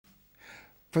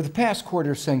For the past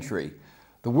quarter century,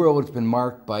 the world has been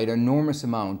marked by an enormous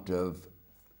amount of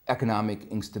economic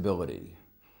instability.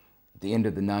 At the end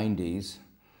of the 90s,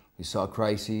 we saw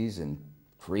crises in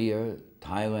Korea,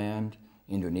 Thailand,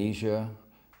 Indonesia,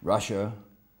 Russia.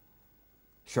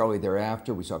 Shortly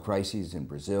thereafter, we saw crises in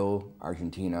Brazil,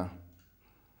 Argentina.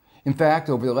 In fact,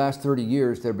 over the last 30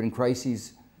 years, there have been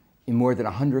crises in more than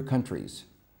 100 countries.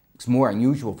 It's more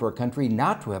unusual for a country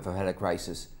not to have had a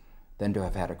crisis than to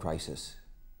have had a crisis.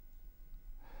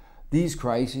 These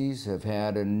crises have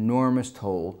had an enormous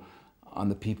toll on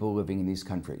the people living in these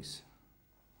countries.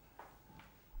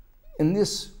 In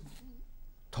this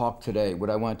talk today, what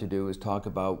I want to do is talk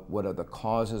about what are the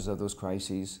causes of those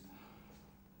crises,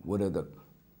 what are the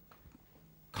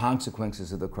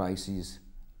consequences of the crises,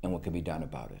 and what can be done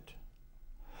about it.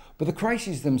 But the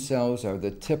crises themselves are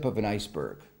the tip of an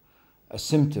iceberg, a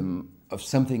symptom of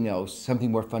something else,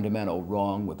 something more fundamental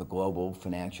wrong with the global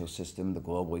financial system, the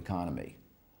global economy.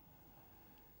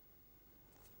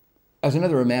 As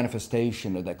another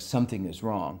manifestation of that something is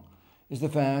wrong is the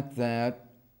fact that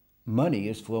money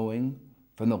is flowing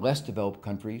from the less developed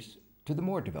countries to the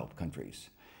more developed countries.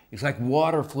 It's like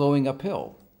water flowing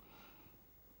uphill.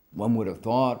 One would have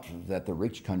thought that the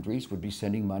rich countries would be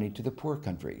sending money to the poor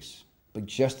countries, but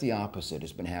just the opposite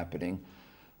has been happening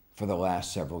for the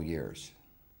last several years.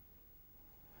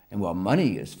 And while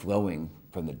money is flowing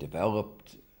from the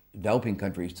developing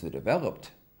countries to the developed,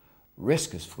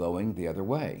 risk is flowing the other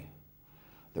way.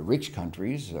 The rich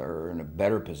countries are in a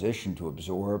better position to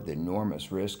absorb the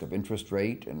enormous risk of interest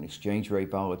rate and exchange rate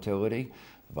volatility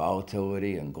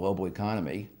in global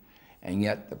economy, and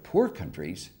yet the poor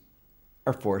countries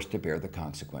are forced to bear the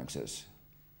consequences.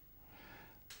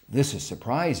 This is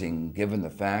surprising given the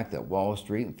fact that Wall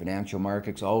Street and financial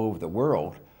markets all over the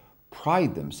world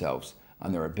pride themselves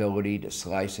on their ability to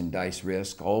slice and dice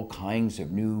risk. All kinds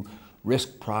of new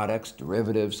risk products,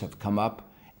 derivatives have come up,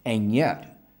 and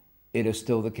yet it is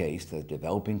still the case that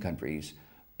developing countries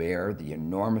bear the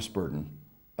enormous burden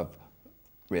of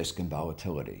risk and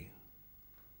volatility.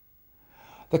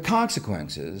 The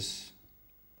consequences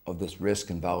of this risk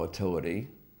and volatility,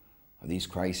 of these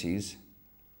crises,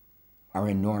 are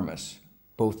enormous,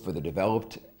 both for the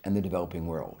developed and the developing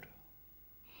world.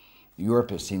 Europe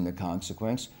has seen the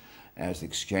consequence as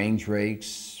exchange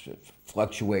rates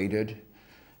fluctuated,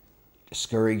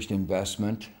 discouraged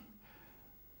investment.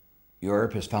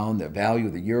 Europe has found the value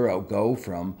of the euro go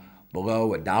from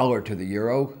below $1 to the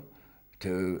euro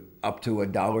to up to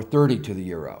 $1.30 to the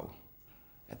euro.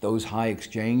 At those high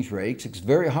exchange rates, it's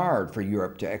very hard for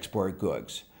Europe to export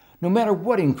goods, no matter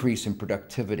what increase in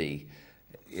productivity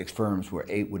its firms were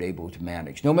able to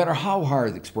manage. No matter how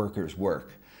hard its workers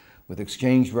work, with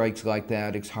exchange rates like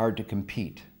that, it's hard to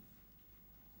compete.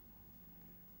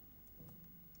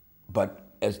 But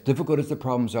as difficult as the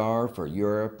problems are for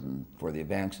Europe and for the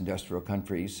advanced industrial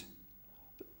countries,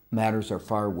 matters are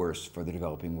far worse for the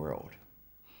developing world.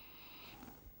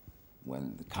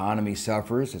 When the economy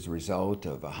suffers as a result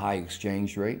of a high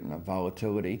exchange rate and a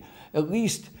volatility, at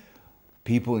least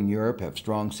people in Europe have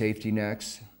strong safety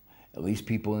nets. At least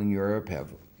people in Europe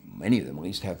have, many of them at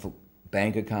least, have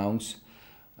bank accounts.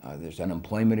 There's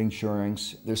unemployment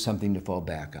insurance. There's something to fall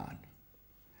back on.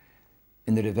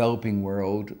 In the developing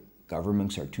world,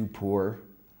 governments are too poor.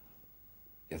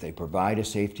 If they provide a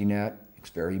safety net, it's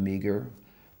very meager.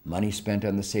 Money spent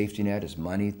on the safety net is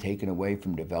money taken away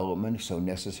from development, so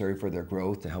necessary for their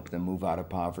growth to help them move out of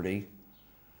poverty.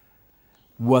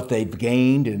 What they've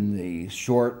gained in the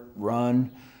short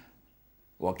run,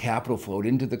 while capital flowed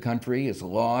into the country, is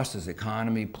lost as the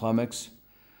economy plummets,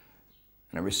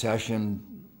 and a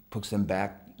recession puts them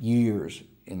back years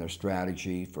in their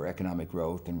strategy for economic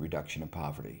growth and reduction of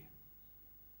poverty.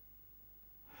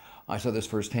 I saw this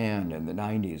firsthand in the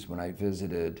 90s when I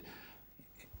visited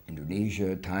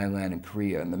Indonesia, Thailand, and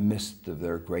Korea in the midst of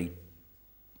their great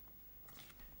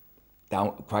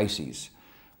crises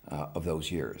of those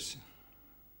years.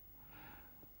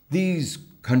 These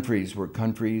countries were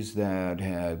countries that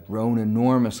had grown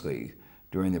enormously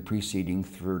during the preceding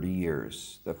 30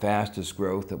 years, the fastest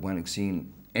growth that one had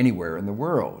seen anywhere in the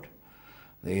world.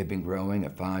 They had been growing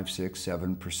at 5%,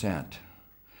 6%, 7%.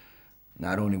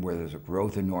 Not only were there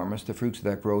growth enormous, the fruits of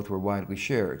that growth were widely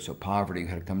shared. So poverty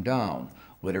had come down,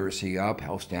 literacy up,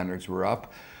 health standards were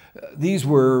up. These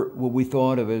were what we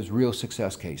thought of as real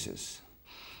success cases.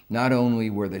 Not only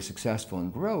were they successful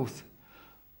in growth,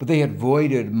 but they had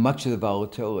avoided much of the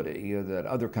volatility that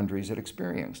other countries had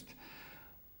experienced.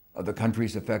 Other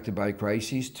countries affected by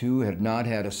crises, 2 had not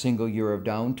had a single year of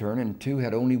downturn, and 2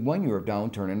 had only 1 year of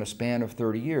downturn in a span of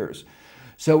 30 years.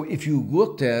 So if you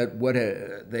looked at what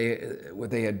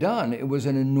they had done, it was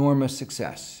an enormous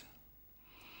success.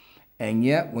 And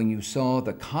yet, when you saw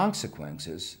the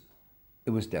consequences,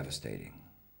 it was devastating.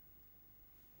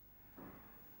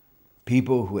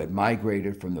 People who had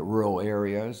migrated from the rural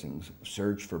areas and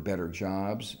searched for better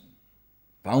jobs,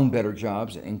 found better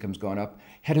jobs and income's gone up,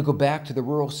 had to go back to the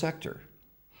rural sector.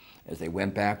 As they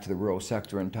went back to the rural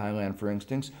sector in Thailand, for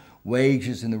instance,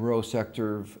 wages in the rural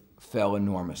sector fell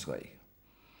enormously.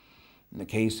 In the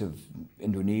case of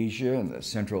Indonesia and the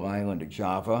central island of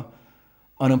Java,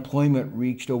 unemployment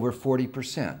reached over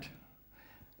 40%.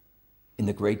 In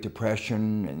the Great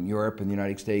Depression in Europe and the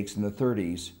United States in the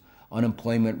 30s,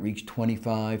 unemployment reached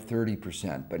 25,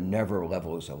 30%, but never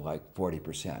levels of like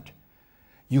 40%.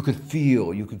 You could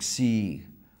feel, you could see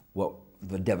what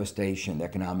the devastation, the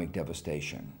economic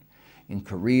devastation. In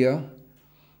Korea,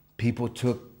 people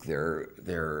took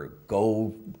their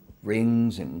gold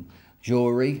rings and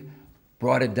jewelry,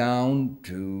 brought it down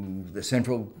to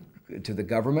the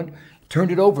government,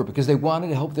 turned it over because they wanted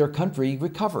to help their country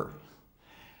recover.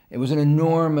 It was an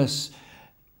enormous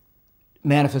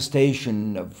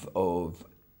manifestation of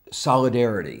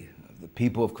solidarity of the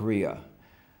people of Korea.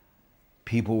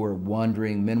 People were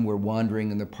wandering, men were wandering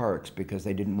in the parks because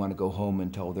they didn't want to go home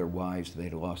and tell their wives they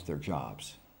had lost their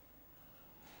jobs.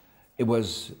 It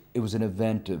was an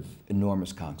event of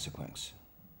enormous consequence.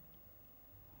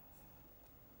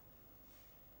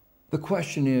 The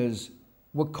question is,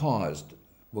 what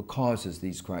causes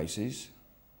these crises,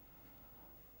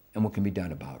 and what can be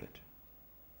done about it?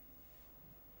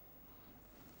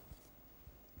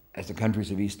 As the countries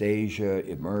of East Asia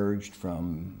emerged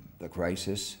from the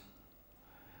crisis,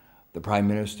 the Prime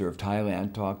Minister of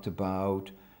Thailand talked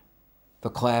about the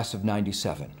class of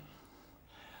 '97,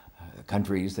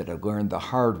 countries that had learned the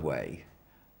hard way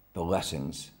the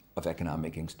lessons of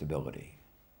economic instability.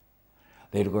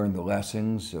 They'd learned the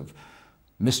lessons of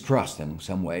mistrust, in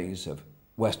some ways, of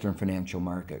Western financial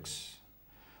markets.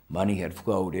 Money had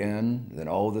flowed in, then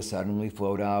all of a sudden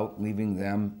flowed out, leaving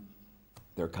them,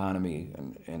 their economy,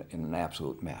 in an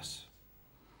absolute mess.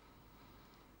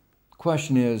 The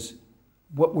question is,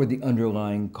 what were the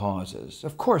underlying causes?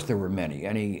 Of course there were many.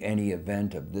 Any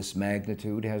event of this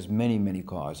magnitude has many, many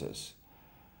causes.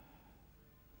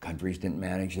 Countries didn't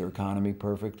manage their economy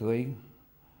perfectly.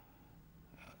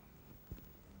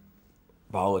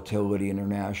 Volatility in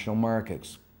international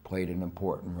markets played an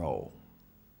important role.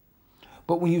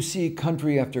 But when you see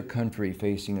country after country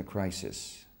facing a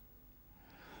crisis,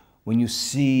 when you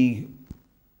see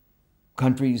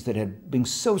countries that had been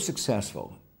so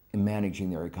successful in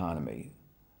managing their economy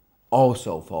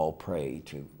also fall prey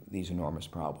to these enormous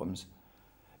problems,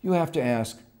 you have to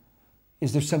ask,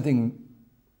 is there something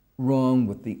wrong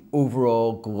with the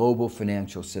overall global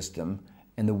financial system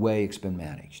and the way it's been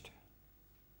managed?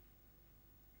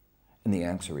 And the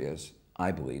answer is, I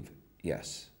believe,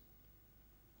 yes.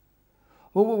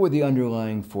 Well, what were the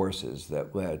underlying forces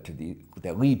that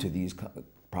lead to these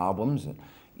problems in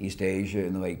East Asia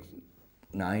in the late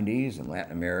 90s and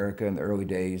Latin America in the early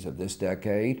days of this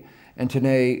decade, and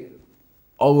today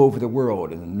all over the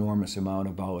world an enormous amount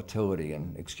of volatility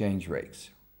and exchange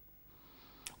rates?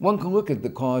 One can look at the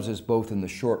causes both in the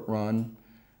short run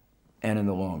and in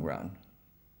the long run.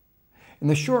 In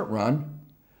the short run,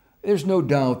 there's no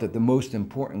doubt that the most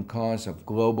important cause of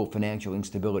global financial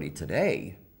instability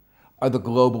today are the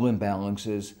global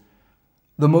imbalances,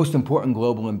 the most important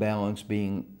global imbalance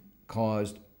being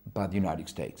caused by the United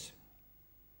States.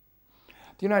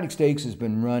 The United States has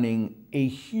been running a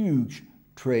huge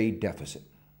trade deficit.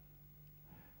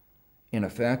 In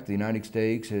effect, the United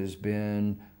States has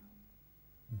been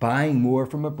buying more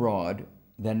from abroad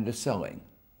than it is selling.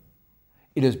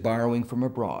 It is borrowing from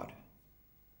abroad.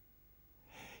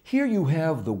 Here you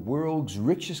have the world's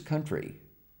richest country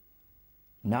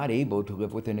not able to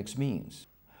live within its means,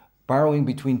 borrowing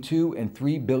between $2 and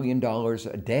 $3 billion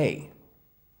a day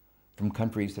from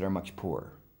countries that are much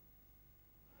poorer.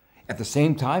 At the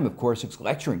same time, of course, it's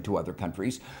lecturing to other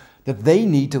countries that they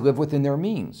need to live within their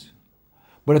means.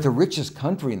 But if the richest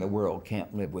country in the world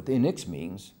can't live within its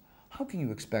means, how can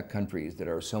you expect countries that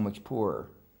are so much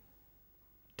poorer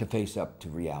to face up to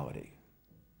reality?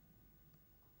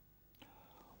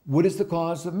 What is the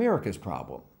cause of America's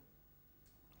problem?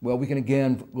 Well, we can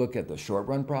again look at the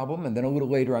short-run problem, and then a little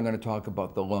later I'm going to talk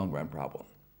about the long-run problem.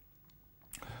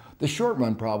 The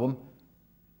short-run problem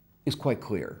is quite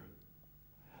clear.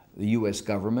 The U.S.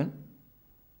 government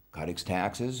cut its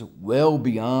taxes well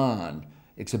beyond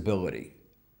its ability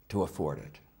to afford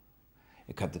it.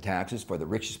 It cut the taxes for the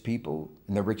richest people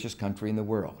in the richest country in the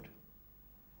world.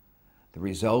 The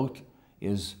result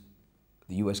is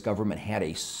the U.S. government had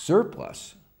a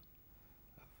surplus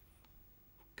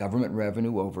government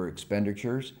revenue over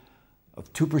expenditures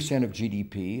of 2% of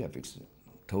GDP, of its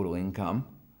total income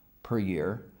per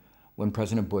year, when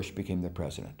President Bush became the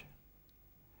president.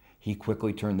 He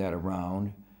quickly turned that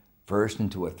around, first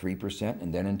into a 3%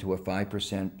 and then into a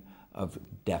 5% of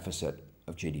deficit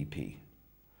of GDP.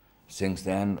 Since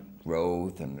then,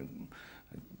 growth and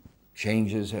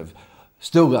changes have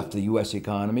still left the U.S.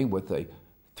 economy with a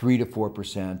 3 to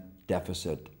 4%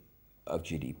 deficit of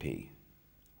GDP.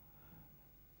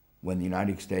 When the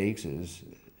United States is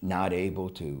not able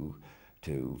to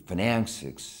finance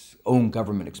its own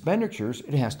government expenditures,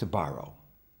 it has to borrow.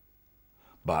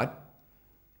 But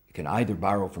it can either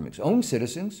borrow from its own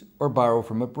citizens or borrow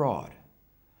from abroad.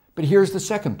 But here's the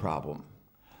second problem.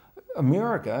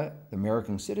 America, the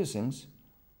American citizens,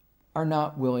 are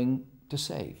not willing to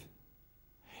save.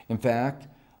 In fact,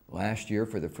 last year,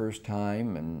 for the first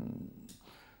time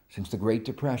since the Great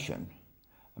Depression,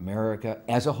 America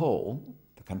as a whole,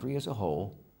 the country as a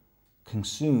whole,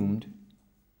 consumed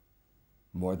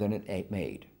more than it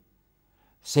made.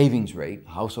 Savings rate,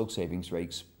 household savings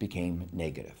rates became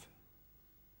negative.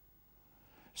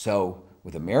 So,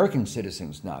 with American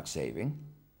citizens not saving,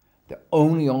 the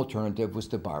only alternative was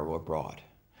to borrow abroad.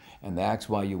 And that's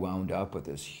why you wound up with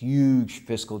this huge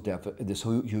fiscal deficit, this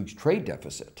huge trade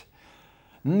deficit.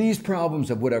 And these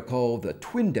problems of what are called the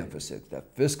twin deficits, the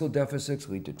fiscal deficits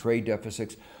lead to trade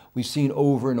deficits, we've seen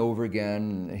over and over again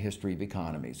in the history of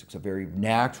economies. It's a very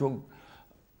natural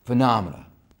phenomena.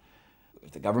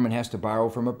 If the government has to borrow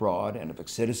from abroad, and if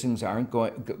its citizens aren't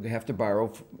going to have to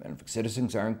borrow, and if its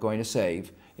citizens aren't going to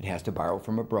save, it has to borrow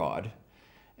from abroad,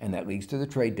 and that leads to the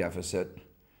trade deficit,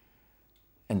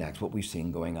 and that's what we've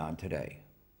seen going on today.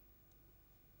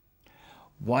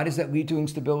 Why does that lead to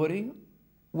instability?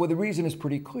 Well, the reason is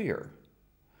pretty clear.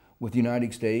 With the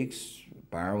United States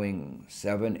borrowing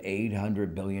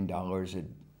 $700–800 billion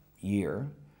a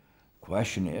year, the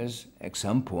question is, at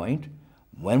some point,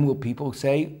 when will people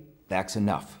say, that's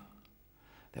enough?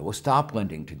 They will stop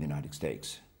lending to the United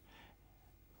States.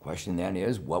 The question then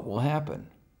is, what will happen?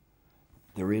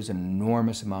 There is an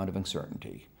enormous amount of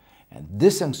uncertainty. And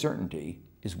this uncertainty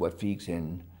is what feeds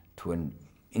into an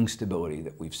instability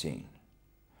that we've seen.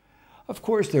 Of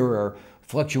course, there are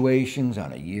fluctuations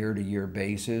on a year-to-year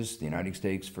basis. The United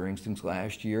States, for instance,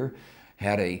 last year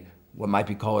had what might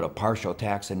be called a partial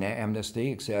tax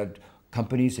amnesty. It said,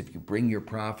 companies, if you bring your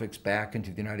profits back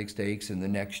into the United States in the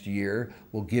next year,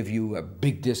 will give you a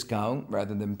big discount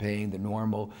rather than paying the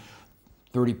normal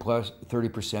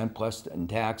 30% plus in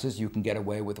taxes. You can get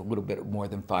away with a little bit more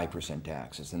than 5%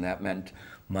 taxes. And that meant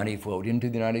money flowed into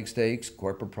the United States,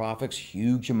 corporate profits,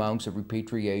 huge amounts of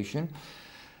repatriation.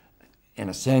 In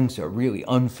a sense, a really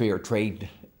unfair trade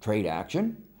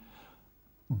action.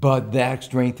 But that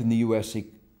strengthened the U.S.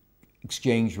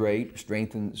 exchange rate,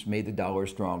 made the dollar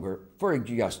stronger for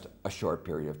just a short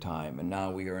period of time. And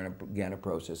now we are in again a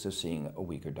process of seeing a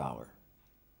weaker dollar.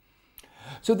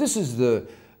 So this is the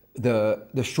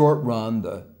short run,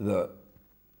 the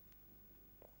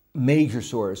major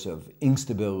source of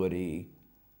instability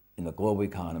in the global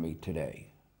economy today.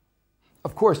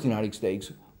 Of course, the United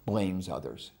States blames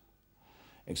others.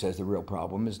 It says the real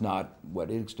problem is not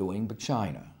what it's doing, but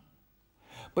China.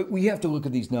 But we have to look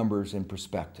at these numbers in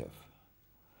perspective.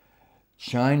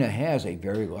 China has a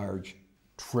very large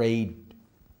trade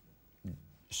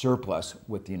surplus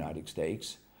with the United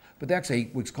States, but that's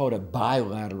what's called a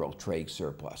bilateral trade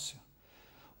surplus.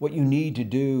 What you need to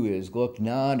do is look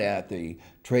not at the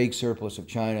trade surplus of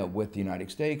China with the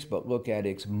United States, but look at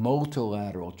its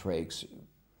multilateral trade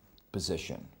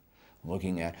position.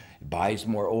 Looking at, it buys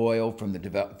more oil from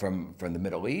the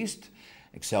Middle East,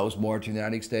 it sells more to the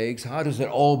United States. How does it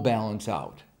all balance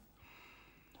out?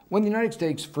 When the United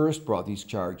States first brought these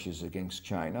charges against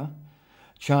China,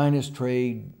 China's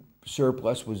trade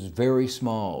surplus was very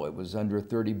small. It was under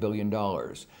 $30 billion.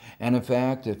 And in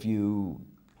fact, if you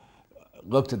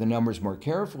looked at the numbers more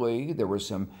carefully, there were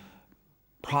some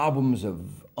problems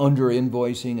of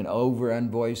under-invoicing and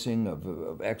over-invoicing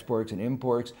of exports and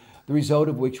imports, the result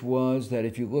of which was that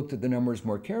if you looked at the numbers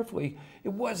more carefully, it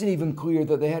wasn't even clear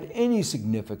that they had any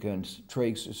significant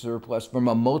trade surplus from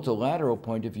a multilateral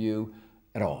point of view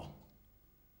at all.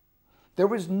 There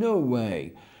was no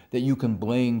way that you can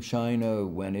blame China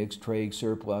when its trade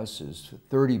surplus is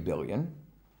 $30 billion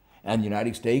and the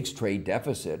United States trade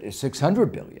deficit is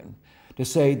 $600 billion to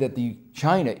say that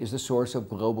China is the source of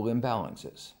global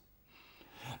imbalances.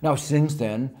 Now, since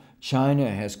then, China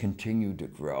has continued to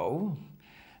grow,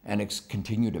 and it's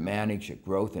continued to manage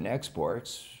growth in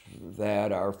exports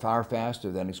that are far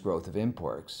faster than its growth of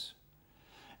imports.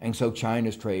 And so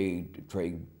China's trade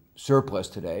surplus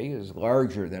today is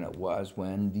larger than it was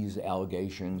when these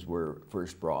allegations were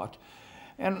first brought.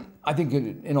 And I think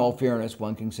in all fairness,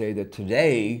 one can say that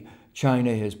today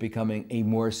China is becoming a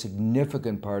more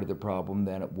significant part of the problem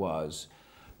than it was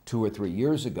 2 or 3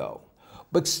 years ago.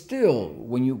 But still,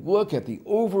 when you look at the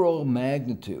overall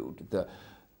magnitude, the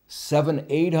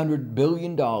 $800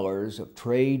 billion of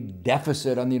trade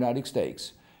deficit on the United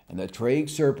States and the trade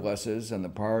surpluses on the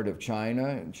part of China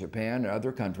and Japan and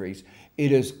other countries,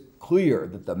 it is clear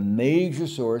that the major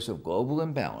source of global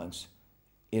imbalance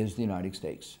is the United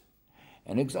States.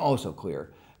 And it's also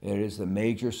clear that it is the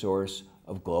major source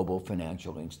of global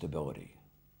financial instability.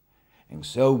 And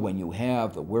so when you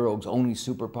have the world's only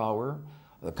superpower,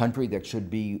 the country that should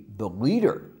be the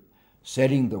leader,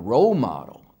 setting the role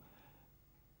model,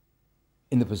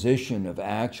 in the position of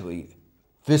actually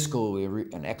fiscal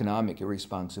and economic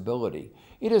irresponsibility,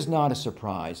 it is not a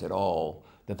surprise at all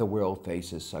that the world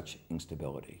faces such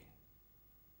instability.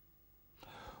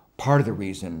 Part of the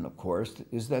reason, of course,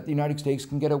 is that the United States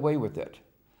can get away with it.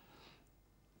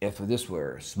 If this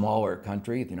were a smaller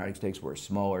country, if the United States were a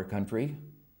smaller country,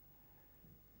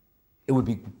 it would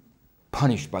be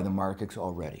punished by the markets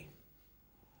already.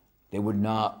 They would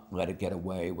not let it get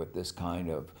away with this kind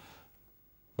of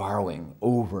borrowing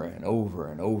over and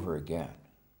over and over again.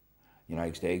 The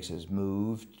United States has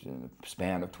moved in the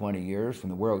span of 20 years from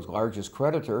the world's largest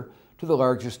creditor to the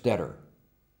largest debtor.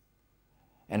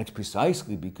 And it's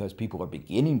precisely because people are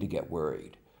beginning to get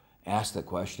worried, ask the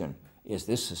question, is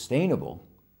this sustainable,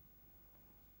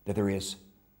 that there is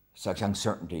such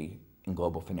uncertainty in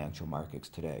global financial markets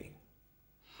today.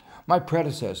 My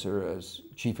predecessor as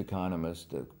chief economist,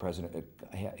 the president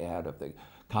head of the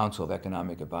Council of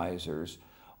Economic Advisors,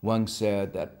 once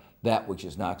said that that which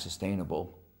is not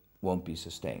sustainable won't be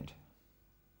sustained.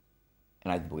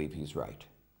 And I believe he's right.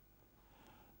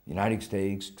 The United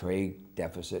States trade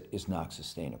deficit is not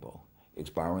sustainable. Its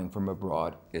borrowing from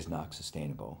abroad is not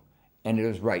sustainable. And it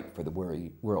is right for the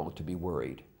world to be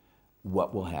worried.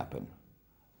 What will happen?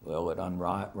 Will it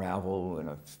unravel in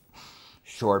a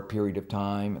short period of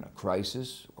time in a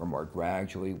crisis, or more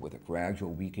gradually with a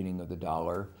gradual weakening of the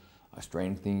dollar, a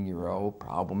strengthening euro,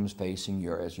 problems facing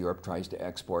Europe as Europe tries to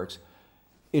export?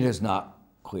 It is not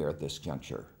clear at this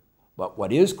juncture. But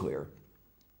what is clear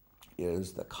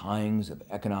is the kinds of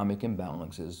economic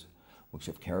imbalances which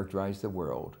have characterized the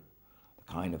world,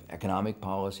 the kind of economic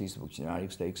policies which the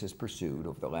United States has pursued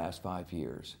over the last 5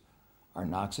 years are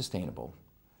not sustainable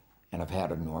and have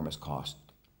had enormous cost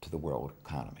to the world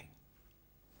economy.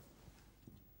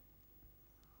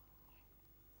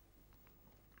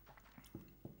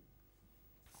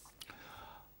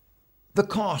 The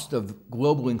cost of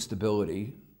global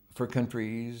instability for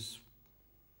countries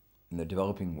in the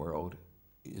developing world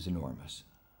is enormous.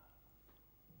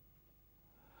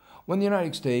 When the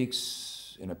United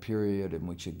States, in a period in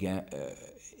which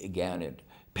again it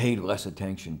paid less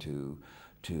attention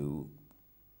to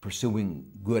pursuing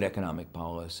good economic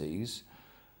policies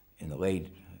in the late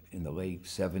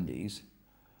 70s,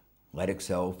 let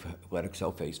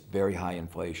itself face very high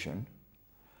inflation,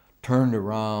 turned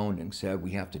around and said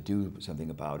we have to do something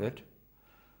about it.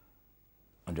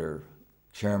 Under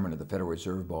chairman of the Federal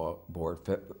Reserve Board,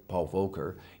 Paul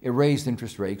Volcker, it raised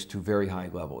interest rates to very high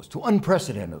levels, to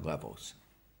unprecedented levels.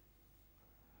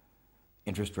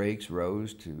 Interest rates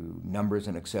rose to numbers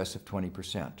in excess of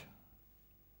 20%.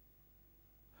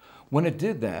 When it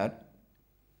did that,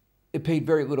 it paid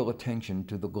very little attention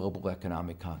to the global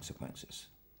economic consequences.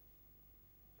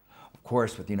 Of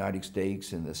course, with the United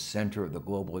States in the center of the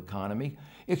global economy,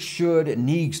 it should and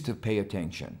needs to pay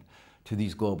attention to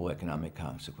these global economic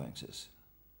consequences.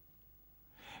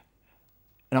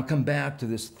 And I'll come back to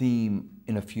this theme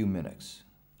in a few minutes.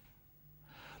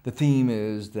 The theme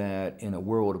is that in a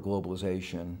world of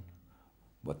globalization,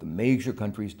 what the major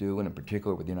countries do, and in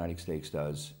particular what the United States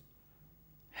does,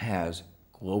 has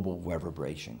global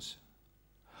reverberations.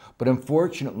 But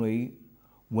unfortunately,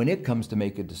 when it comes to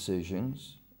making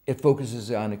decisions, it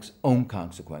focuses on its own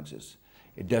consequences.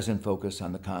 It doesn't focus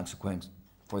on the consequence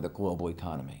for the global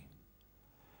economy.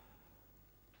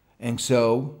 And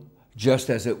so, just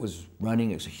as it was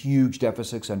running its huge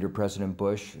deficits under President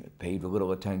Bush, it paid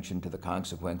little attention to the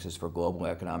consequences for global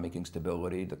economic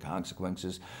instability, the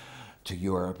consequences to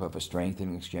Europe of a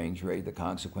strengthening exchange rate, the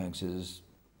consequences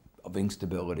of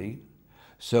instability.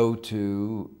 So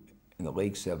too, in the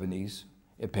late 70s,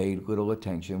 it paid little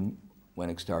attention when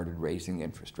it started raising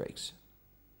interest rates.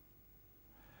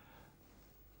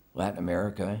 Latin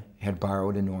America had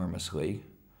borrowed enormously,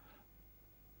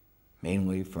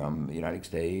 mainly from the United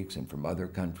States and from other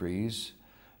countries,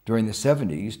 during the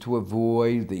 70s to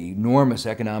avoid the enormous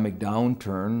economic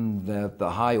downturn that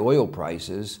the high oil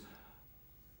prices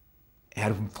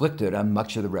had inflicted on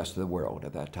much of the rest of the world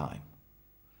at that time.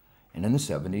 And in the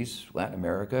 70s, Latin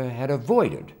America had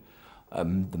avoided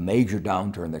the major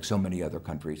downturn that so many other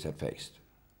countries had faced.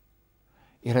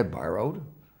 It had borrowed,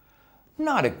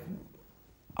 not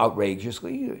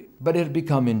outrageously, but it had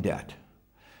become in debt.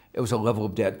 It was a level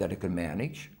of debt that it could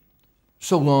manage,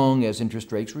 so long as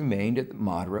interest rates remained at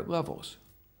moderate levels.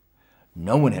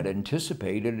 No one had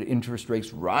anticipated interest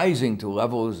rates rising to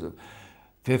levels of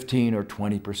 15 or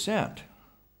 20%.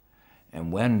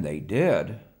 And when they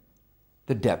did,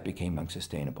 the debt became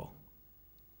unsustainable.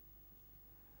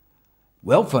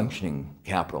 Well-functioning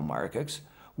capital markets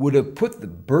would have put the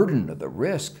burden of the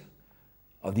risk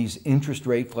of these interest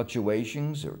rate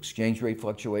fluctuations or exchange rate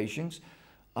fluctuations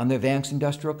on the advanced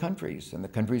industrial countries and the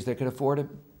countries that could afford it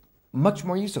much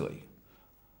more easily.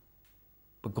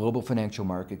 But global financial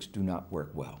markets do not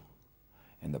work well,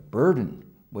 and the burden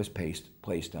was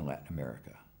placed on Latin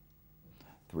America.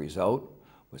 The result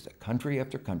was that country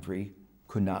after country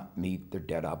could not meet their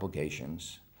debt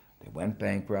obligations. They went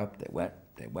bankrupt,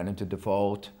 they went into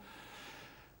default,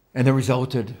 and there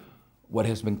resulted what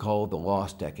has been called the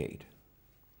lost decade.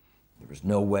 There was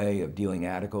no way of dealing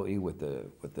adequately with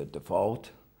the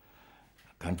default.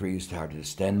 Countries started to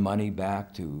send money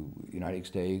back to the United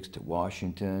States, to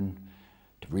Washington,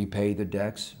 to repay the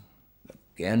debts.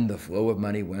 Again, the flow of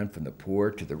money went from the poor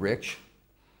to the rich.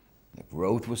 The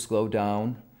growth was slowed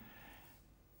down,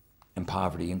 and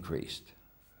poverty increased.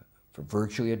 For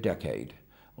virtually a decade,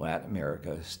 Latin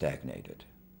America stagnated.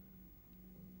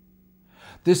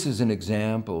 This is an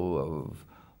example of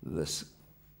the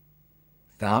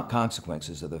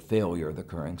consequences of the failure of the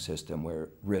current system where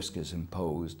risk is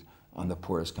imposed on the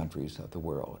poorest countries of the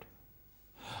world.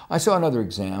 I saw another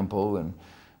example, and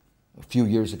a few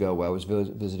years ago I was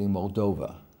visiting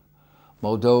Moldova.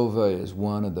 Moldova is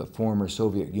one of the former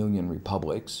Soviet Union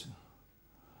republics,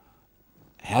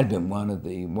 had been one of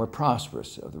the more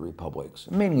prosperous of the republics,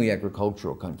 mainly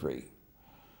agricultural country.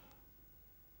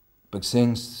 But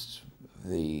since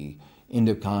the end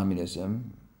of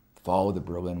communism, fall of the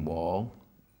Berlin Wall,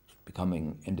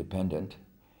 becoming independent,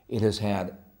 it has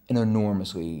had an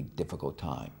enormously difficult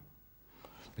time.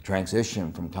 The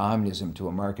transition from communism to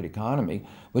a market economy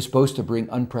was supposed to bring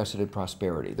unprecedented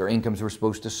prosperity. Their incomes were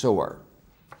supposed to soar.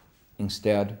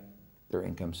 Instead, their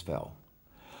incomes fell.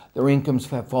 Their incomes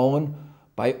have fallen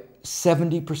by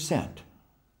 70%.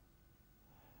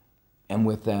 And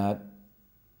with that,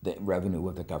 the revenue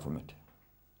of the government.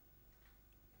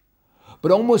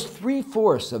 But almost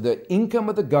 3/4 of the income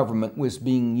of the government was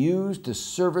being used to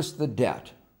service the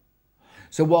debt.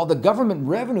 So while the government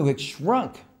revenue had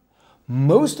shrunk,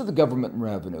 most of the government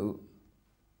revenue,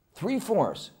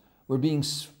 3/4, were being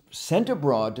sent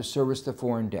abroad to service the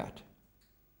foreign debt.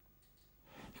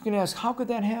 You can ask, how could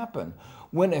that happen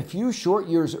when a few short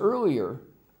years earlier,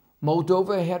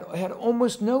 Moldova had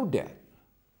almost no debt?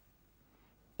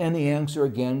 And the answer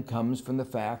again comes from the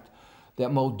fact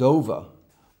that Moldova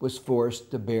was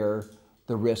forced to bear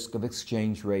the risk of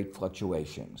exchange rate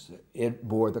fluctuations. It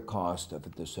bore the cost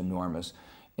of this enormous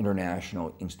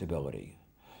international instability.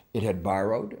 It had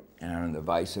borrowed, and on the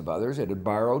advice of others, it had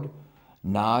borrowed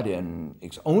not in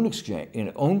its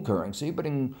own currency, but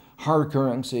in hard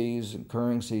currencies,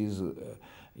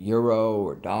 euro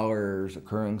or dollars, or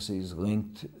currencies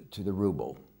linked to the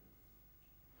ruble.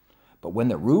 But when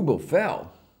the ruble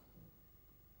fell,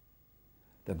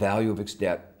 the value of its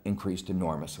debt increased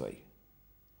enormously.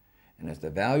 And as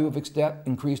the value of its debt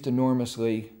increased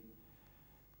enormously,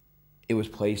 it was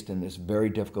placed in this very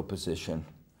difficult position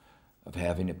of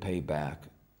having to pay back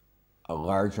a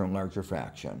larger and larger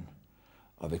fraction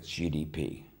of its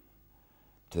GDP,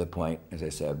 to the point, as I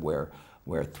said, where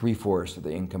 3/4 of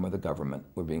the income of the government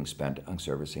were being spent on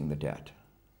servicing the debt.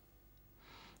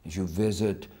 As you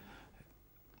visit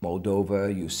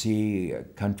Moldova, you see a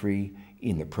country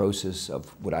in the process of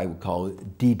what I would call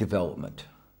de-development,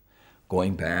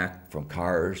 going back from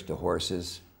cars to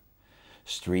horses,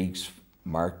 streets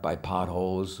marked by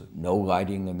potholes, no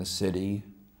lighting in the city.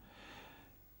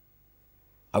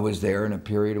 I was there in a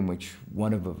period in which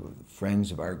one of the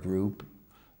friends of our group,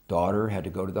 daughter, had to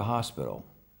go to the hospital.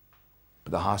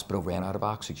 But the hospital ran out of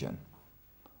oxygen.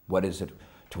 What is it?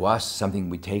 To us, something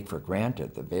we take for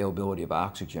granted, the availability of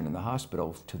oxygen in the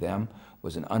hospital, to them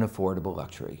was an unaffordable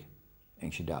luxury,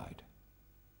 and she died.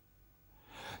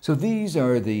 So these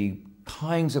are the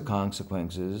kinds of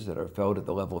consequences that are felt at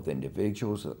the level of the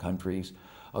individuals, of the countries,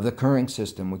 of the current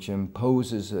system, which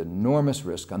imposes enormous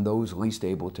risk on those least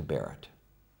able to bear it.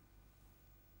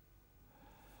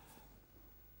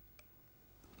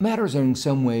 Matters are in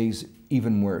some ways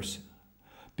even worse,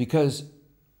 because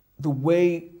the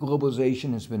way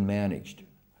globalization has been managed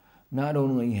not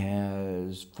only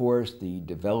has forced the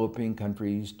developing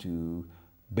countries to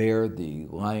bear the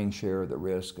lion's share of the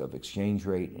risk of exchange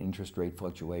rate and interest rate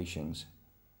fluctuations,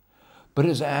 but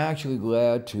has actually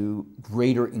led to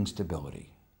greater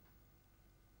instability.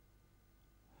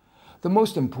 The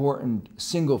most important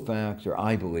single factor,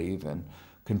 I believe, in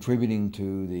contributing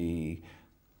to the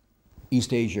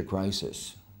East Asia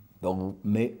crisis, the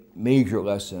major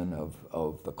lesson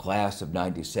of the class of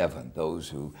 '97, those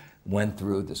who went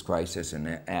through this crisis and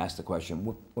asked the question,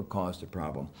 what caused the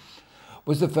problem,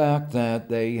 was the fact that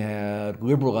they had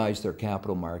liberalized their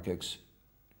capital markets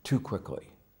too quickly.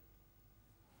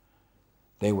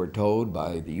 They were told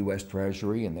by the US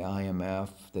Treasury and the IMF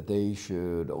that they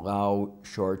should allow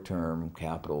short-term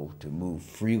capital to move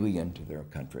freely into their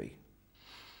country.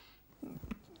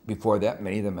 Before that,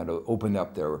 many of them had opened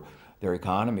up their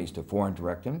economies to foreign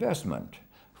direct investment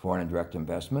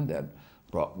that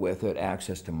brought with it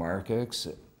access to markets,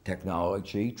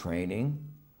 technology, training.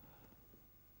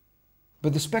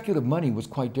 But the speculative money was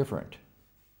quite different.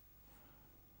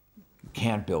 You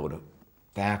can't build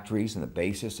factories on the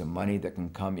basis of money that can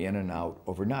come in and out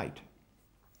overnight.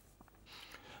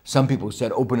 Some people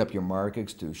said open up your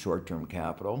markets to short-term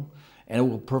capital and it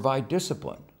will provide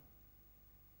discipline.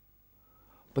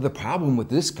 But the problem with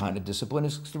this kind of discipline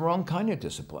is it's the wrong kind of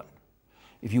discipline.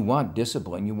 If you want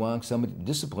discipline, you want somebody to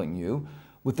discipline you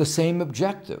with the same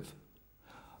objective.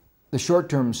 The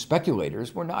short-term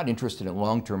speculators were not interested in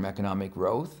long-term economic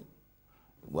growth,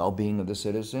 well-being of the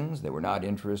citizens. They were not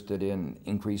interested in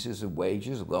increases of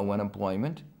wages, low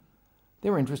unemployment. They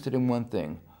were interested in one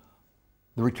thing,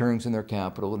 the returns in their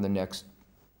capital in the next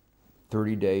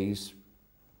 30 days,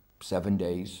 7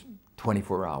 days,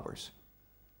 24 hours.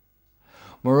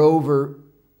 Moreover,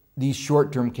 these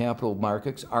short-term capital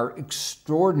markets are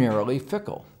extraordinarily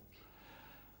fickle.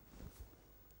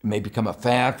 It may become a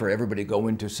fad for everybody to go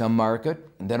into some market,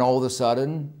 and then all of a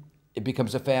sudden, it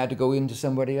becomes a fad to go into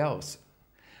somebody else.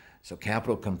 So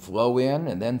capital can flow in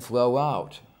and then flow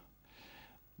out,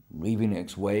 leaving in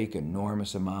its wake an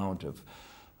enormous amount of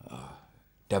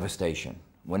devastation.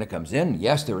 When it comes in,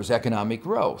 yes, there is economic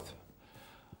growth,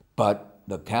 but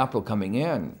the capital coming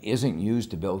in isn't used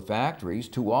to build factories.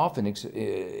 Too often it's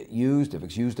used, if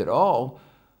it's used at all,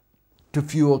 to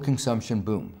fuel a consumption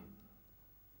boom.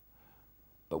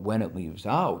 But when it leaves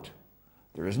out,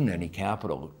 there isn't any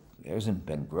capital, there hasn't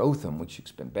been growth on which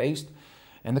it's been based,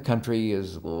 and the country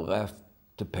is left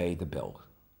to pay the bill.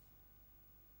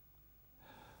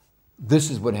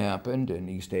 This is what happened in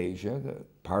East Asia, the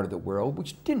part of the world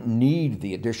which didn't need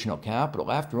the additional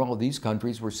capital. After all, these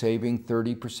countries were saving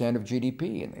 30% of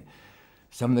GDP, and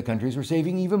some of the countries were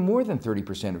saving even more than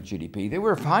 30% of GDP. They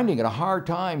were finding it a hard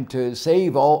time to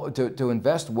save to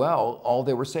invest well all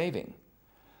they were saving.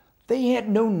 They had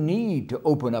no need to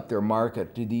open up their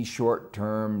market to these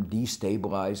short-term,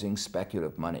 destabilizing,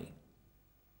 speculative money.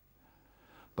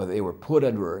 But they were put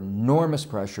under enormous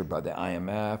pressure by the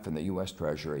IMF and the US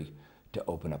Treasury to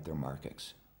open up their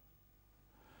markets.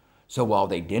 So while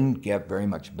they didn't get very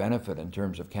much benefit in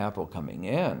terms of capital coming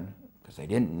in, because they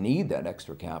didn't need that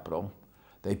extra capital,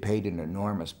 they paid an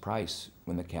enormous price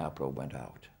when the capital went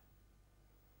out.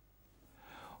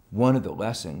 One of the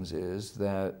lessons is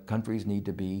that countries need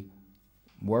to be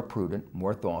more prudent,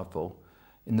 more thoughtful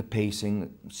in the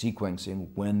pacing, sequencing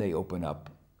when they open up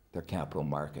their capital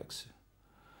markets.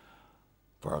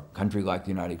 For a country like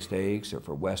the United States or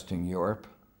for Western Europe,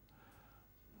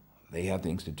 they have the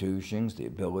institutions, the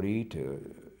ability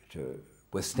to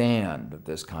withstand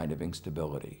this kind of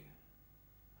instability.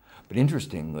 But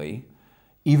interestingly,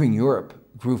 even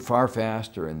Europe grew far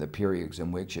faster in the periods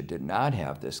in which it did not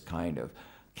have this kind of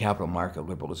capital market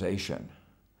liberalization.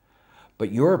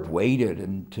 But Europe waited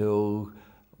until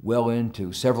well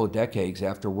into several decades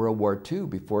after World War II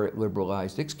before it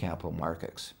liberalized its capital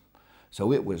markets.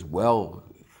 So it was well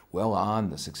on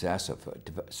the success of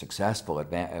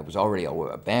it was already an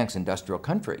advanced industrial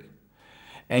country.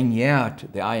 And yet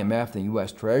the IMF and the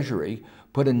US Treasury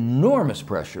put enormous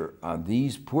pressure on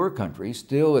these poor countries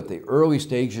still at the early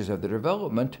stages of their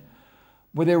development,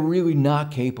 where they're really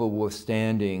not capable of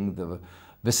withstanding the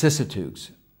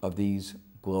vicissitudes of these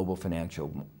global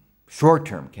financial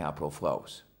short-term capital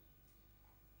flows.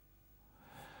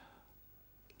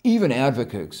 Even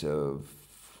advocates of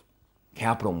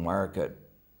capital market,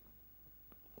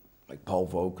 like Paul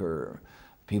Volcker,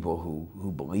 people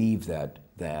who believe that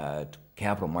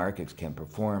capital markets can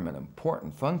perform an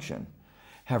important function,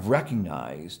 have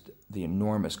recognized the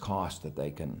enormous cost that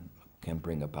they can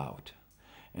bring about,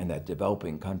 and that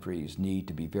developing countries need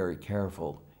to be very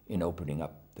careful in opening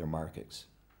up their markets.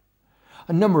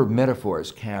 A number of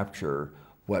metaphors capture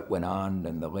what went on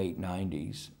in the late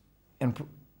 90s and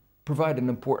provide an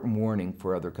important warning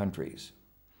for other countries.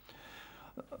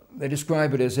 They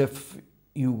describe it as if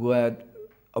you led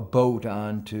a boat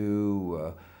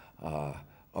onto a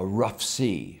rough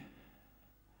sea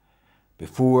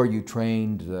before you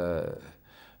trained the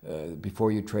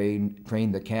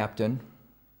captain,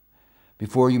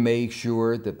 before you made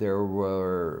sure that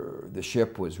the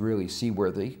ship was really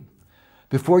seaworthy,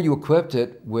 before you equipped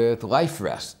it with life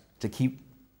vests to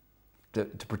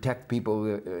protect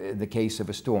people in the case of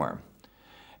a storm.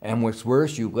 And what's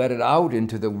worse, you let it out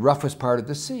into the roughest part of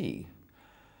the sea.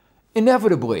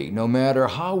 Inevitably, no matter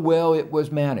how well it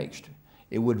was managed,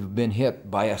 it would have been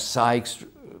hit by a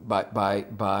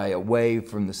wave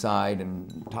from the side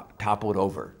and toppled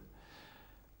over.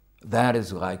 That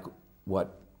is like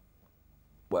what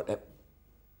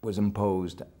was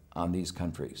imposed on these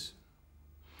countries.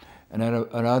 And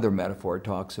another metaphor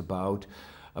talks about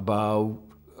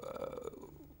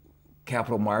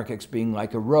capital markets being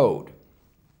like a road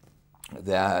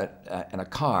and a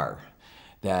car,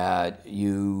 that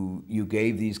you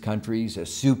gave these countries a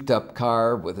souped-up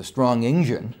car with a strong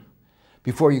engine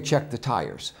before you checked the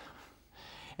tires.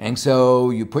 And so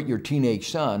you put your teenage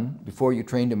son, before you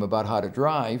trained him about how to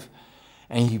drive,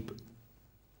 and he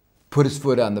put his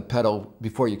foot on the pedal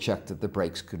before you checked that the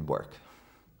brakes could work.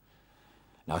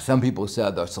 Now, some people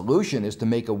said the solution is to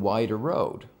make a wider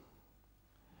road.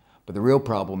 But the real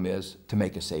problem is to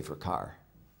make a safer car.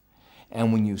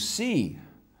 And when you see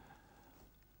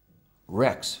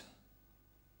wrecks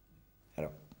at a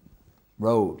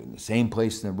road, in the same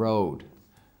place in the road,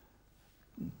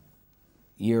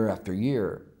 year after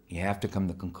year, you have to come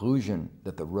to the conclusion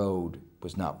that the road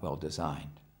was not well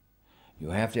designed.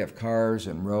 You have to have cars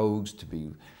and roads to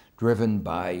be driven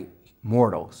by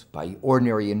mortals, by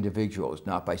ordinary individuals,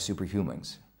 not by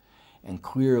superhumans. And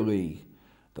clearly,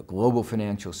 the global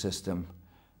financial system,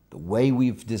 the way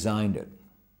we've designed it,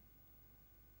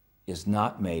 is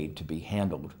not made to be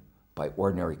handled by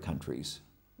ordinary countries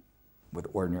with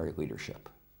ordinary leadership.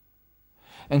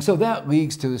 And so that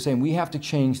leads to the same, we have to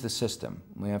change the system.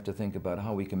 We have to think about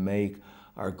how we can make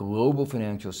our global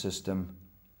financial system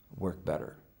work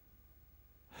better.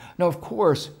 Now, of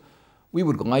course, we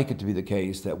would like it to be the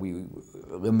case that we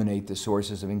eliminate the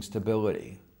sources of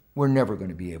instability. We're never going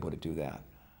to be able to do that.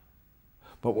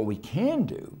 But what we can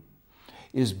do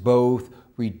is both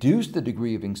reduce the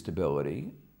degree of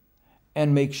instability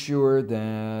and make sure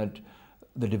that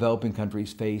the developing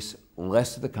countries face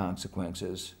less of the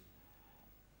consequences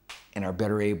and are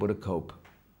better able to cope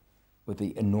with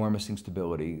the enormous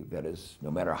instability that is,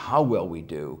 no matter how well we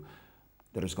do,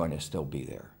 that is going to still be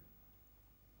there.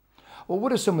 Well,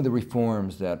 what are some of the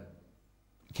reforms that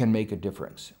can make a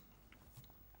difference?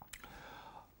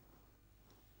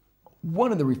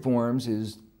 One of the reforms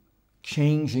is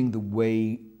changing the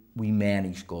way we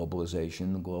manage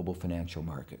globalization, the global financial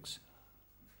markets.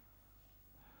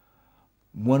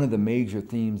 One of the major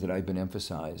themes that I've been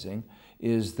emphasizing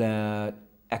is that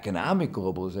economic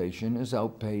globalization has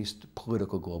outpaced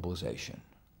political globalization.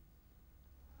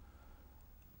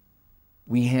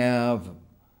 We have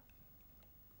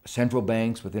central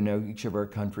banks within each of our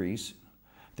countries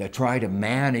that try to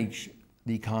manage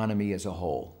the economy as a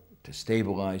whole, to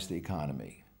stabilize the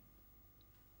economy.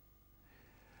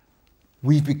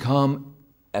 We've become,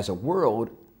 as a world,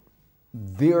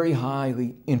 very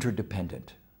highly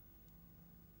interdependent.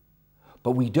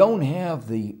 But we don't have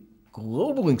the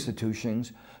global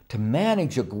institutions to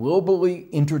manage a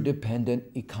globally interdependent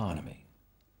economy.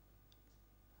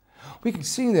 We can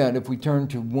see that if we turn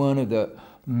to one of the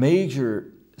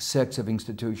major sets of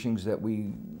institutions that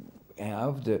we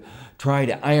have to try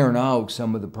to iron out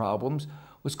some of the problems,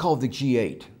 what's called the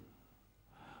G8.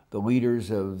 The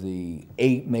leaders of the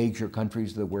 8 major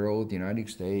countries of the world, the United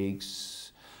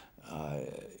States,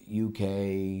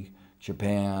 UK,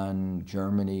 Japan,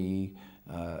 Germany,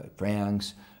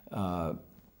 France,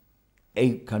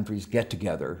 8 countries get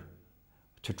together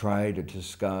to try to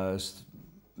discuss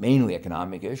mainly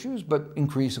economic issues, but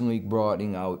increasingly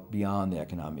broadening out beyond the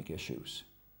economic issues.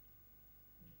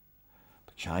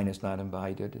 But China's not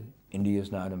invited,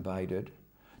 India's not invited,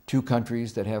 2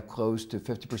 countries that have close to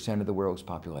 50% of the world's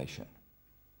population.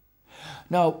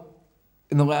 Now,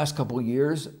 in the last couple of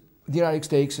years, the United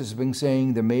States has been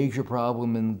saying the major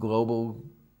problem in global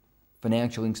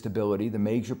financial instability, the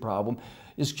major problem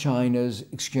is China's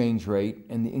exchange rate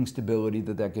and the instability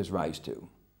that that gives rise to.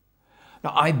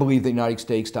 Now, I believe the United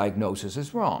States diagnosis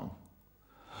is wrong.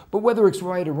 But whether it's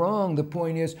right or wrong, the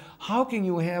point is, how can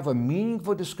you have a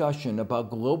meaningful discussion about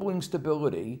global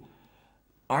instability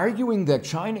arguing that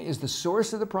China is the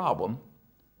source of the problem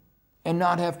and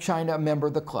not have China a member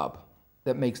of the club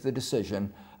that makes the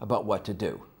decision about what to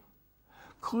do.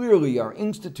 Clearly, our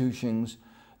institutions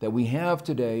that we have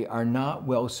today are not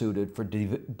well suited for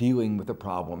dealing with the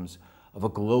problems of a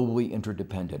globally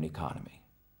interdependent economy.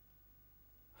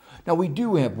 Now, we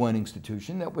do have one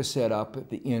institution that was set up at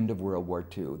the end of World War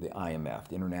II, the IMF,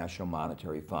 the International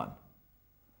Monetary Fund.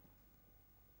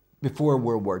 Before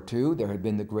World War II, there had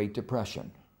been the Great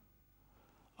Depression.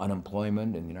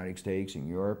 Unemployment in the United States and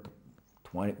Europe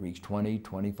reached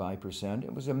 25%.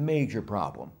 It was a major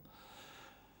problem.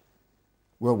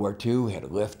 World War II had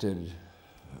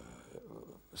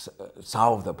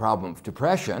solved the problem of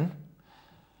depression,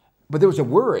 but there was a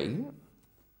worry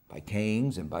by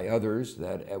Keynes and by others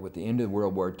that at the end of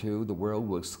World War II, the world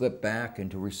would slip back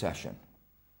into recession.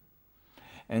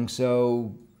 And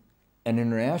so an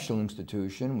international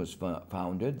institution was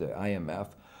founded, the IMF,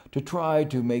 to try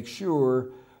to make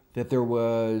sure that there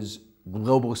was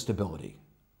global stability.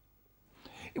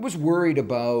 It was worried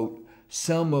about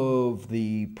some of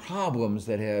the problems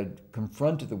that had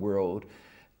confronted the world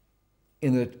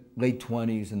in the late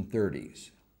 20s and 30s.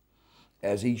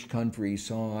 As each country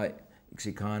saw its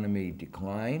economy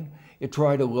decline, it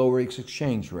tried to lower its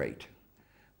exchange rate.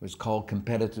 It was called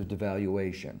competitive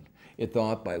devaluation. It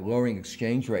thought by lowering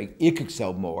exchange rate, it could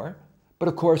sell more, but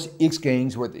of course, its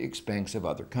gains were at the expense of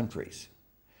other countries.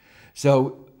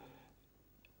 So,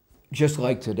 just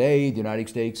like today, the United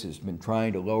States has been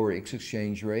trying to lower its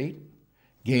exchange rate,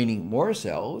 gaining more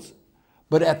sales,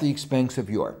 but at the expense of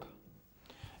Europe.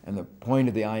 And the point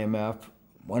of the IMF,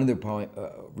 one of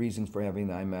the reasons for having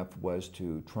the IMF was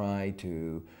to try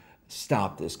to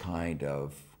stop this kind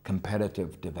of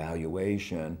competitive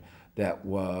devaluation that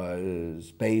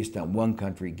was based on one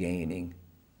country gaining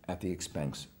at the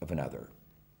expense of another.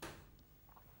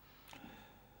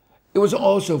 It was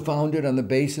also founded on the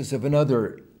basis of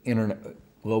another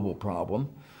global problem,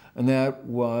 and that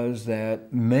was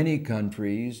that many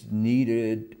countries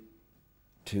needed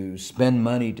to spend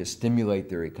money to stimulate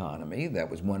their economy. That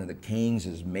was one of the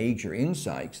Keynes's major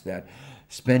insights, that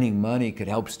spending money could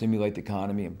help stimulate the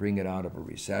economy and bring it out of a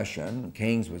recession.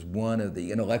 Keynes was one of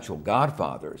the intellectual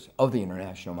godfathers of the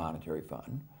International Monetary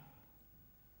Fund.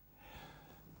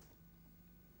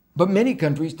 But many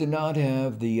countries did not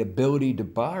have the ability to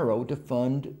borrow to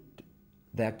fund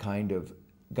that kind of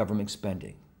government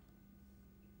spending.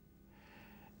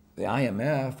 The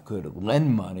IMF could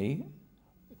lend money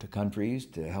to countries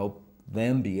to help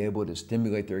them be able to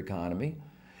stimulate their economy.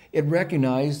 It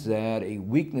recognized that a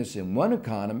weakness in one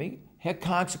economy had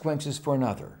consequences for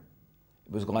another.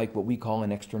 It was like what we call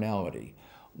an externality.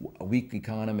 One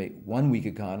weak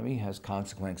economy has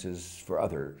consequences for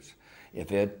others.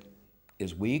 If it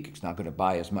is weak, it's not going to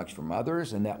buy as much from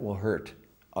others, and that will hurt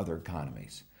other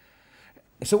economies.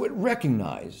 So it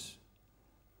recognized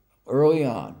early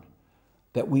on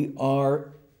that we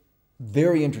are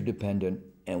very interdependent,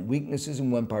 and weaknesses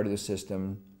in one part of the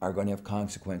system are going to have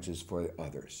consequences for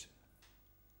others.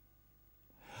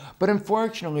 But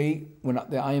unfortunately, when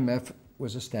the IMF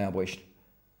was established,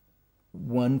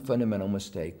 one fundamental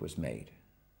mistake was made.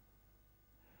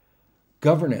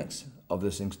 Governance of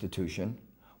this institution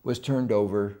was turned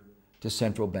over to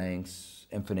central banks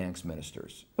and finance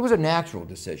ministers. It was a natural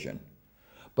decision.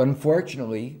 But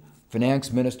unfortunately,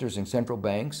 finance ministers and central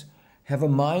banks have a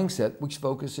mindset which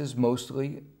focuses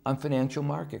mostly on financial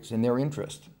markets and their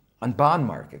interest, on bond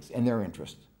markets and their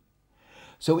interest.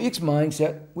 So its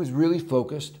mindset was really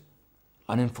focused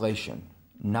on inflation,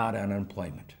 not on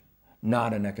unemployment,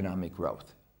 not on economic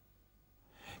growth.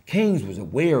 Keynes was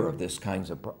aware of this kind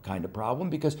of problem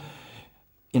because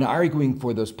in arguing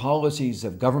for those policies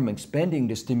of government spending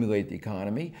to stimulate the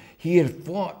economy, he had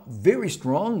fought very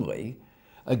strongly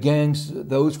against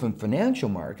those from financial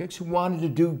markets who wanted to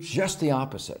do just the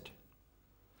opposite.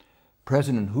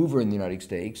 President Hoover in the United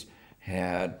States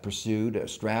had pursued a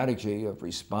strategy of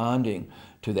responding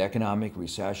to the economic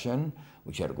recession,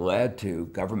 which had led to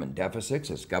government deficits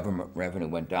as government revenue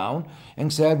went down,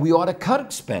 and said we ought to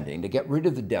cut spending to get rid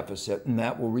of the deficit, and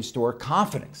that will restore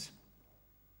confidence.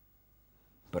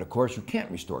 But of course, you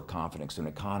can't restore confidence in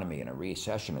an economy in a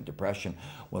recession, a depression,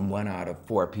 when 1 out of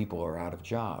 4 people are out of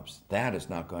jobs. That's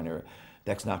not going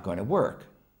to work.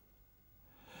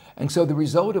 And so the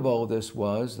result of all of this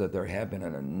was that there had been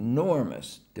an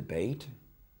enormous debate,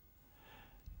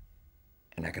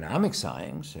 and economic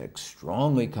science had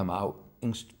strongly come out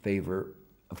in favor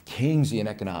of Keynesian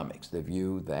economics, the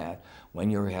view that when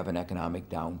you have an economic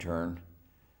downturn,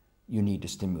 you need to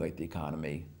stimulate the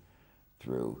economy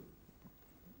through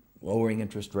lowering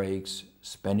interest rates,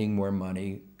 spending more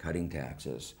money, cutting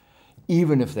taxes,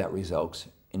 even if that results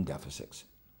in deficits.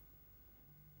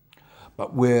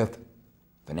 But with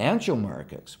financial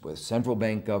markets, with central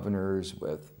bank governors,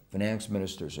 with finance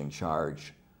ministers in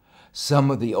charge,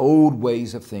 some of the old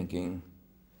ways of thinking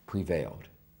prevailed.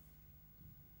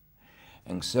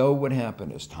 And so what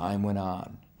happened as time went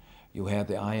on, you had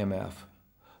the IMF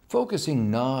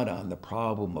focusing not on the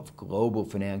problem of global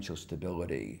financial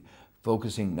stability,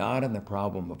 focusing not on the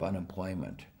problem of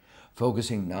unemployment,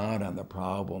 focusing not on the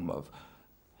problem of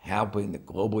helping the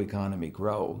global economy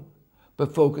grow,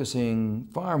 but focusing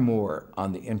far more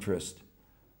on the interest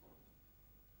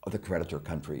of the creditor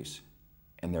countries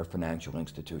and their financial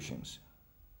institutions.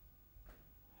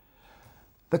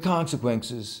 The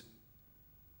consequences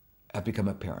have become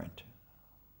apparent.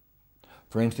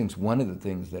 For instance, one of the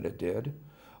things that it did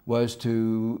was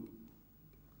to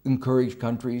encourage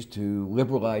countries to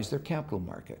liberalize their capital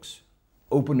markets,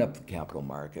 open up the capital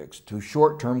markets to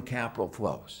short-term capital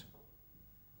flows.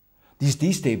 These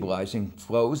destabilizing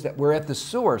flows that were at the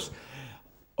source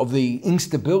of the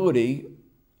instability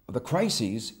of the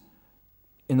crises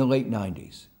in the late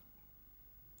 90s.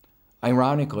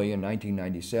 Ironically, in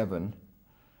 1997,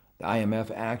 the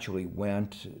IMF actually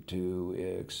went to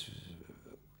its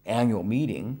annual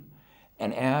meeting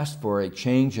and asked for a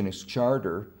change in its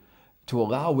charter to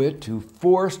allow it to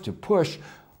push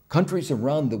countries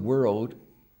around the world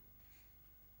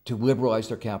to liberalize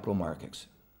their capital markets.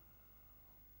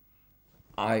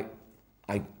 I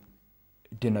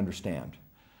didn't understand.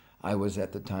 I was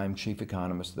at the time chief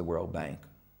economist of the World Bank.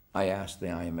 I asked the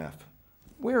IMF,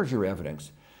 where's your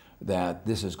evidence that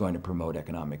this is going to promote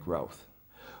economic growth?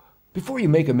 Before you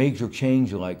make a major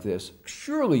change like this,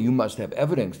 surely you must have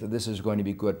evidence that this is going to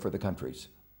be good for the countries.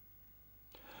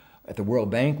 At the World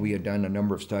Bank, we had done a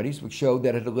number of studies which showed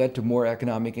that it had led to more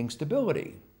economic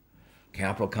instability.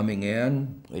 Capital coming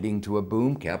in, leading to a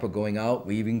boom, capital going out,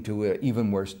 leading to an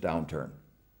even worse downturn.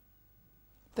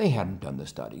 They hadn't done the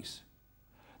studies.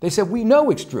 They said, we know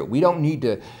it's true. We don't need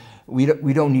to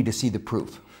see the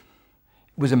proof.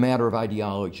 It was a matter of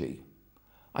ideology.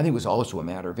 I think it was also a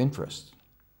matter of interest.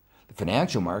 The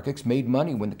financial markets made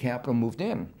money when the capital moved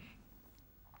in.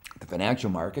 The financial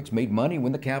markets made money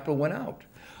when the capital went out.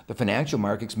 The financial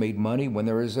markets made money when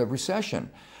there was a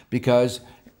recession because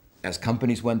as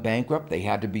companies went bankrupt, they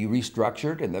had to be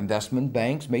restructured, and the investment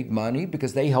banks made money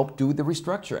because they helped do the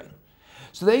restructuring.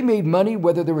 So they made money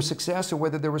whether there was success or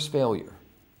whether there was failure.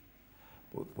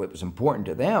 What was important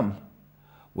to them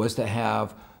was to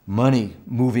have money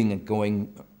moving and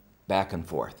going back and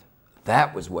forth.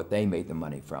 That was what they made the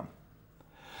money from.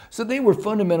 So they were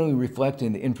fundamentally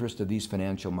reflecting the interest of these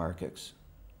financial markets.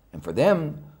 And for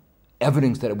them,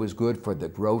 evidence that it was good for the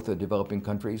growth of developing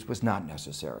countries was not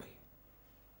necessary.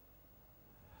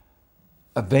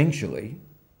 Eventually,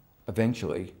 the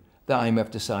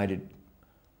IMF decided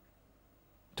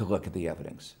to look at the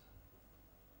evidence.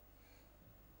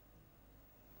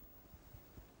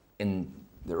 In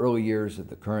the early years of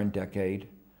the current decade,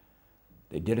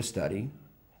 they did a study,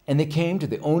 and they came to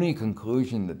the only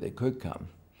conclusion that they could come,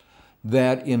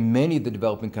 that in many of the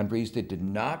developing countries, it did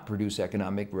not produce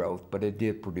economic growth, but it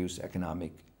did produce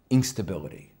economic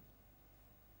instability.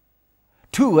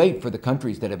 Too late for the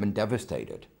countries that have been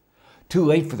devastated. Too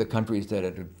late for the countries that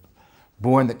had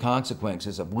borne the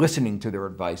consequences of listening to their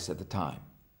advice at the time.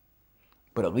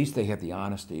 But at least they had the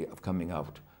honesty of coming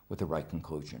out with the right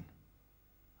conclusion.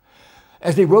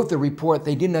 As they wrote the report,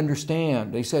 they didn't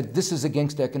understand. They said, this is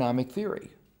against economic theory.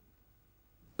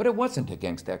 But it wasn't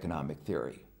against economic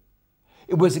theory.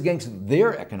 It was against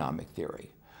their economic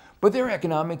theory. But their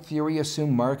economic theory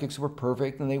assumed markets were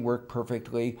perfect and they worked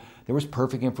perfectly. There was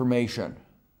perfect information.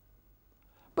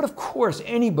 But of course,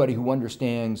 anybody who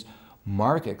understands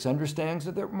markets understands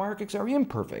that their markets are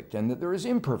imperfect and that there is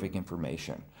imperfect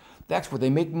information. That's what they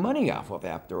make money off of,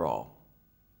 after all.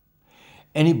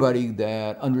 Anybody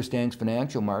that understands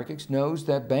financial markets knows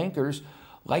that bankers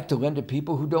like to lend to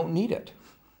people who don't need it.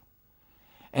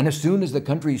 And as soon as the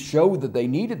countries showed that they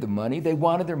needed the money, they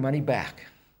wanted their money back.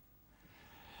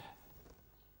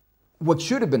 What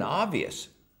should have been obvious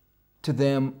to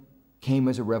them came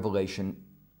as a revelation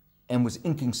and was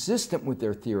inconsistent with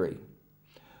their theory.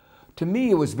 To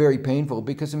me, it was very painful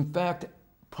because, in fact,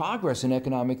 progress in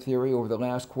economic theory over the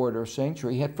last quarter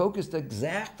century had focused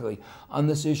exactly on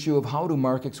this issue of how do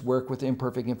markets work with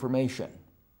imperfect information.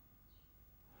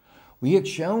 We had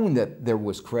shown that there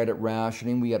was credit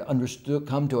rationing. We had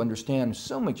come to understand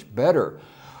so much better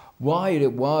why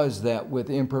it was that with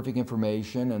imperfect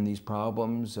information and these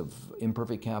problems of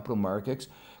imperfect capital market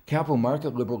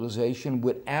liberalization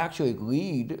would actually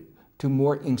lead to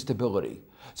more instability.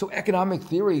 So economic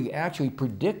theory actually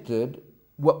predicted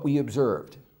what we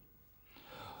observed.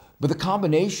 But the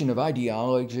combination of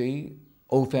ideology,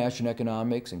 old-fashioned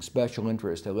economics, and special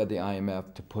interests that led the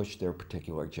IMF to push their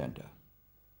particular agenda.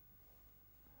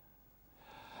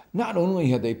 Not only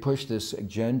had they pushed this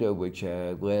agenda, which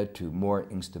had led to more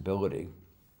instability,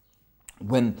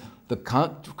 when the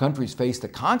countries faced the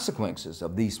consequences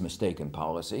of these mistaken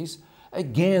policies,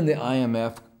 again the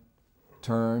IMF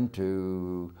turned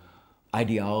to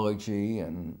ideology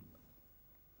and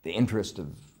the interest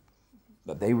of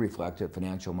that they reflected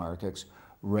financial markets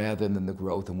rather than the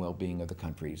growth and well-being of the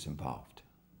countries involved.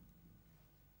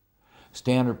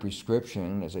 Standard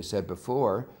prescription, as I said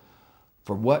before,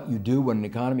 for what you do when an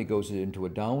economy goes into a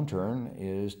downturn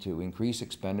is to increase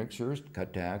expenditures,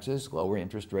 cut taxes, lower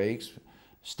interest rates,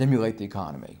 stimulate the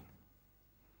economy.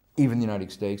 Even the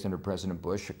United States under President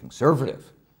Bush, a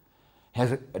conservative,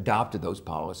 has adopted those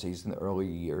policies in the early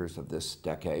years of this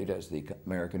decade as the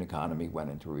American economy went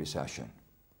into a recession.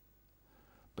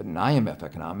 But in IMF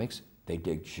economics, they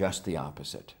did just the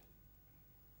opposite.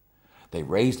 They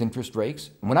raised interest rates.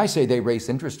 And when I say they raised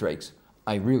interest rates,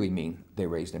 I really mean they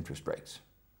raised interest rates.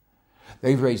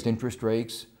 They've raised interest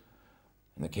rates.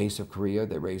 In the case of Korea,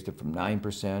 they raised it from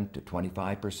 9% to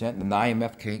 25%. And the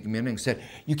IMF came in and said,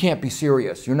 you can't be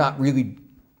serious. You're not really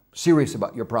serious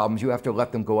about your problems. You have to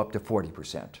let them go up to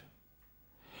 40%.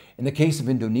 In the case of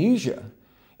Indonesia,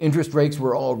 interest rates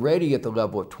were already at the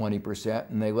level of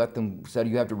 20%, and they said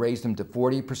you have to raise them to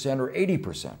 40% or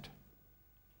 80%.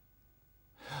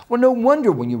 Well, no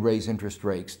wonder when you raise interest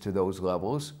rates to those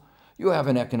levels, you have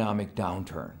an economic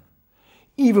downturn.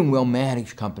 Even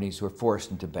well-managed companies were forced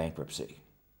into bankruptcy.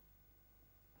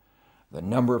 The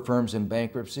number of firms in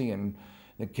bankruptcy, in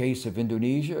the case of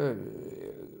Indonesia,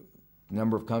 the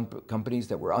number of companies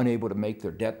that were unable to make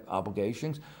their debt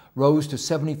obligations rose to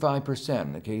 75%.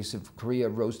 In the case of Korea,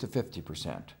 rose to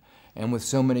 50%. And with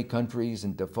so many countries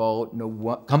in default,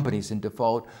 companies in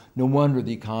default, no wonder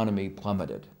the economy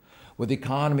plummeted. With the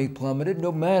economy plummeted, no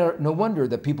wonder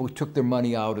that people took their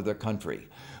money out of their country.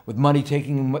 With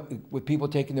people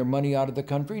taking their money out of the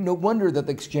country, no wonder that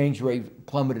the exchange rate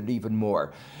plummeted even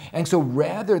more. And so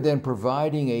rather than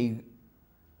providing a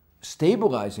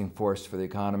stabilizing force for the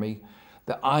economy,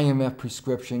 the IMF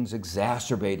prescriptions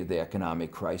exacerbated the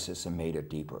economic crisis and made it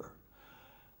deeper.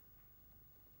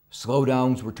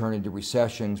 Slowdowns were turned into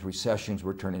recessions, recessions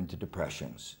were turned into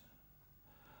depressions.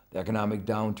 The economic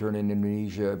downturn in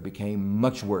Indonesia became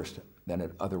much worse than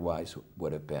it otherwise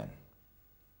would have been.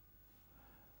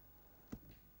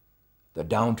 The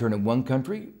downturn in one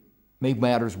country made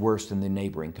matters worse than the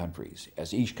neighboring countries.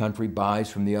 As each country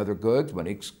buys from the other goods,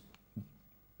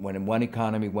 when one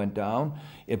economy went down,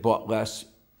 it bought less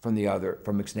from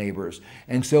its neighbors.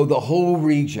 And so the whole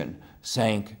region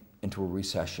sank into a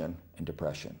recession and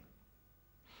depression.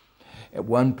 At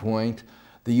one point,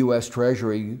 the U.S.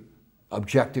 Treasury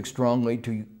objected strongly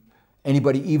to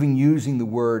anybody even using the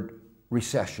word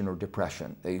recession or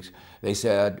depression. They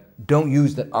said, don't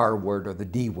use the R word or the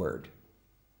D word,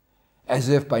 as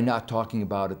if by not talking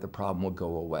about it, the problem would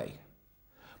go away.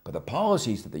 But the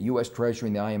policies that the U.S. Treasury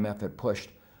and the IMF had pushed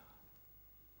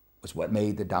was what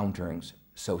made the downturns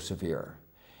so severe.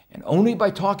 And only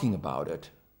by talking about it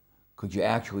could you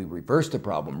actually reverse the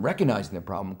problem. Recognizing the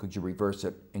problem, could you reverse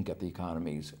it and get the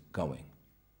economies going.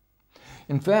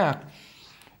 In fact,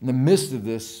 in the midst of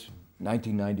this,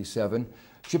 1997,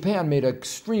 Japan made an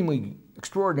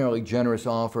extraordinarily generous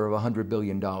offer of $100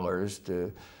 billion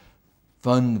to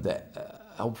fund the